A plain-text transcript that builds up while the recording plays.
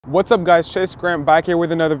What's up guys, Chase Grant back here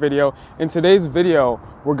with another video. In today's video,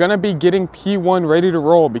 we're gonna be getting P1 ready to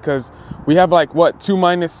roll because we have like what,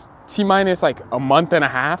 T-minus like a month and a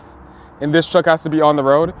half and this truck has to be on the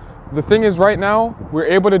road. The thing is right now, we're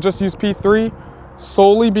able to just use P3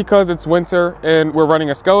 solely because it's winter and we're running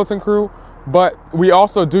a skeleton crew, but we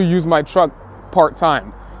also do use my truck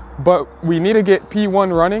part-time. But we need to get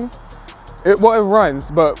P1 running. It runs,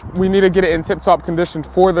 but we need to get it in tip-top condition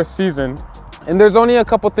for the season. And there's only a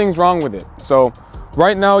couple things wrong with it. So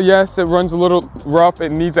right now, yes, it runs a little rough.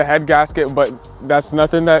 It needs a head gasket, but that's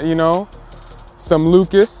nothing that, you know, some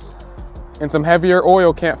Lucas and some heavier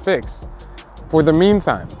oil can't fix for the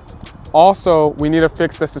meantime. Also, we need to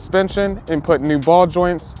fix the suspension and put new ball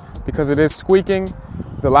joints because it is squeaking.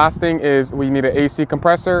 The last thing is we need an AC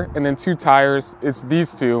compressor and then 2 tires. It's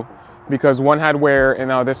these two because one had wear and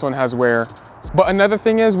now this one has wear. But another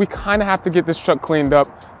thing is we kind of have to get this truck cleaned up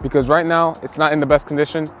because right now it's not in the best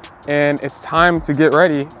condition and it's time to get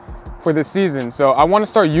ready for this season. So I want to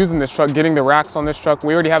start using this truck, getting the racks on this truck.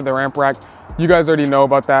 We already have the ramp rack. You guys already know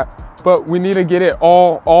about that, but we need to get it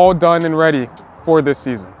all done and ready for this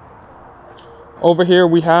season. Over here,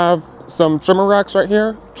 we have some trimmer racks right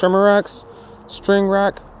here, trimmer racks, string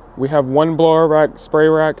rack. We have one blower rack, spray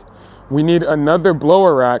rack. We need another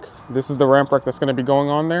blower rack. This is the ramp rack that's going to be going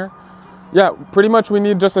on there. Yeah, pretty much we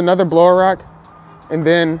need just another blower rack. And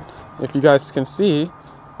then, if you guys can see,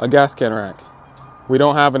 a gas can rack. We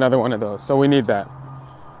don't have another one of those, so we need that.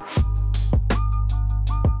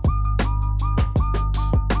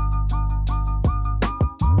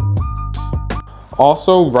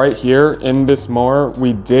 Also, right here in this mower,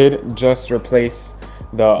 we did just replace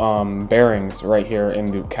the bearings right here in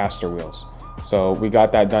the caster wheels. So we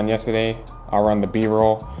got that done yesterday. I'll run the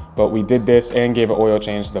B-roll, but we did this and gave an oil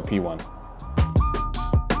change to the P1.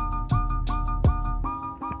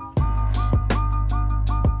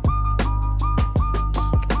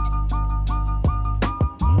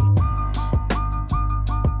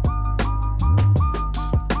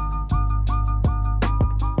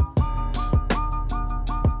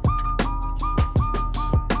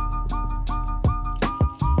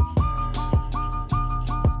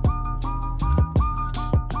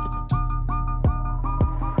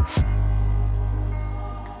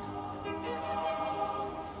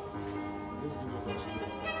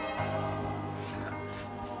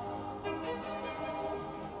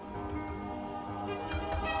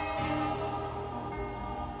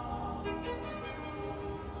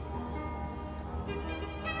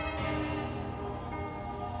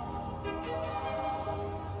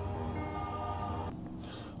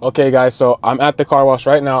 Okay guys, so I'm at the car wash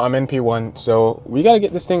right now. I'm in P1, so we got to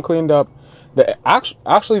get this thing cleaned up.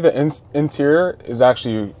 Actually the interior is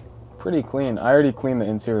actually pretty clean. I already cleaned the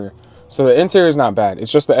interior. So the interior is not bad.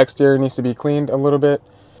 It's just the exterior needs to be cleaned a little bit.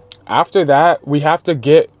 After that, we have to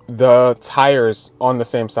get the tires on the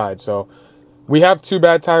same side. So we have 2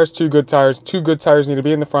 bad tires, 2 good tires. 2 good tires need to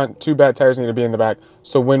be in the front, 2 bad tires need to be in the back.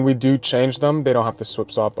 So when we do change them, they don't have to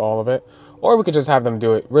swap all of it. Or we could just have them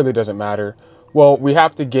do it. Really doesn't matter. Well, we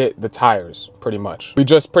have to get the tires, pretty much. We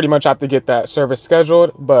just pretty much have to get that service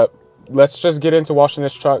scheduled, but let's just get into washing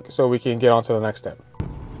this truck so we can get on to the next step.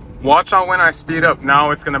 Watch out when I speed up.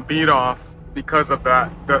 Now it's gonna beat off because of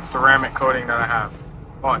the ceramic coating that I have.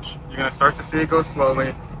 Watch, you're gonna start to see it go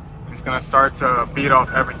slowly. It's gonna start to beat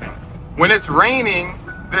off everything. When it's raining,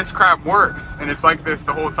 this crap works, and it's like this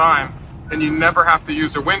the whole time, and you never have to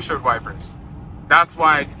use your windshield wipers. That's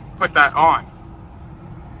why I put that on.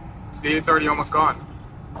 See, it's already almost gone.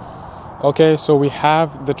 Okay, so we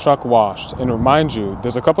have the truck washed. And remind you,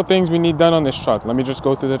 there's a couple things we need done on this truck. Let me just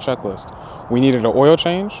go through the checklist. We needed an oil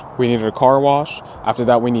change. We needed a car wash. After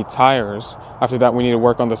that, we need tires. After that, we need to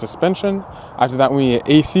work on the suspension. After that, we need an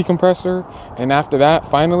AC compressor. And after that,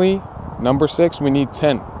 finally, number 6, we need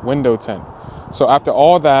tint, window tint. So after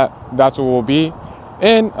all that, that's what we'll be.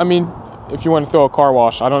 And I mean, if you want to throw a car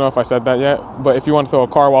wash, I don't know if I said that yet, but if you want to throw a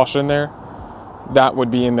car wash in there, that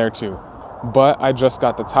would be in there too. But I just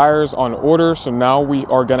got the tires on order, so now we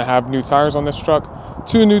are gonna have new tires on this truck.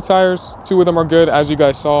 2 new tires, 2 of them are good, as you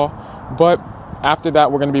guys saw. But after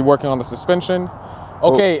that, we're gonna be working on the suspension.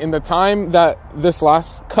 Okay, in the time that this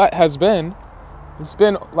last cut has been, it's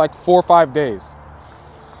been like 4 or 5 days.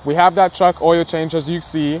 We have that truck oil change, as you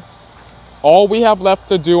see. All we have left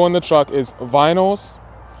to do on the truck is vinyls.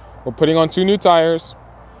 We're putting on 2 new tires,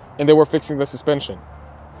 and then we're fixing the suspension.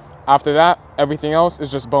 After that, everything else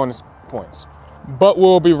is just bonus points. But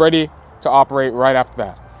we'll be ready to operate right after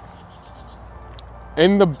that.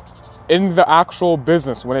 In the actual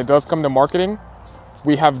business, when it does come to marketing,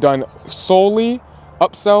 we have done solely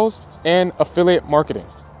upsells and affiliate marketing.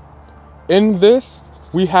 In this,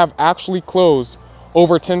 we have actually closed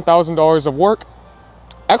over $10,000 of work,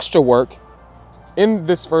 extra work, in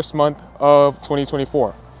this first month of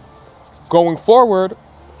 2024. Going forward,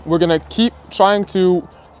 we're gonna keep trying to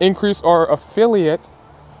increase our affiliate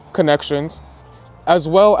connections, as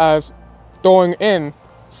well as throwing in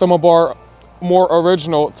some of our more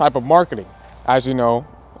original type of marketing, as you know,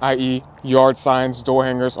 i.e. yard signs, door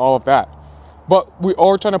hangers, all of that. But we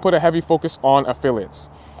are trying to put a heavy focus on affiliates.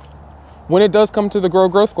 When it does come to the Grow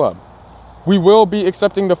Growth Club, we will be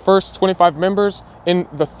accepting the first 25 members in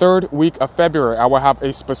the 3rd week of February. I will have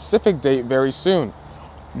a specific date very soon.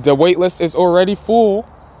 The wait list is already full.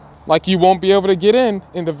 Like, you won't be able to get in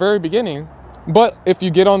the very beginning. But if you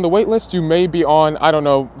get on the wait list, you may be on, I don't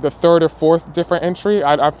know, the 3rd or 4th different entry.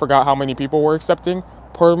 I forgot how many people we're accepting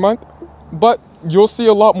per month. But you'll see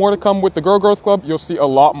a lot more to come with the Grow Growth Club. You'll see a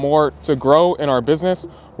lot more to grow in our business.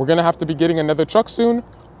 We're going to have to be getting another truck soon.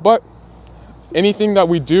 But anything that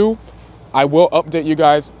we do, I will update you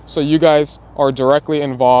guys so you guys are directly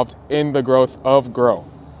involved in the growth of Grow.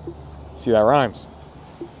 See, that rhymes.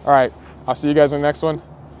 All right, I'll see you guys in the next one.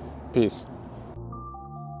 Peace.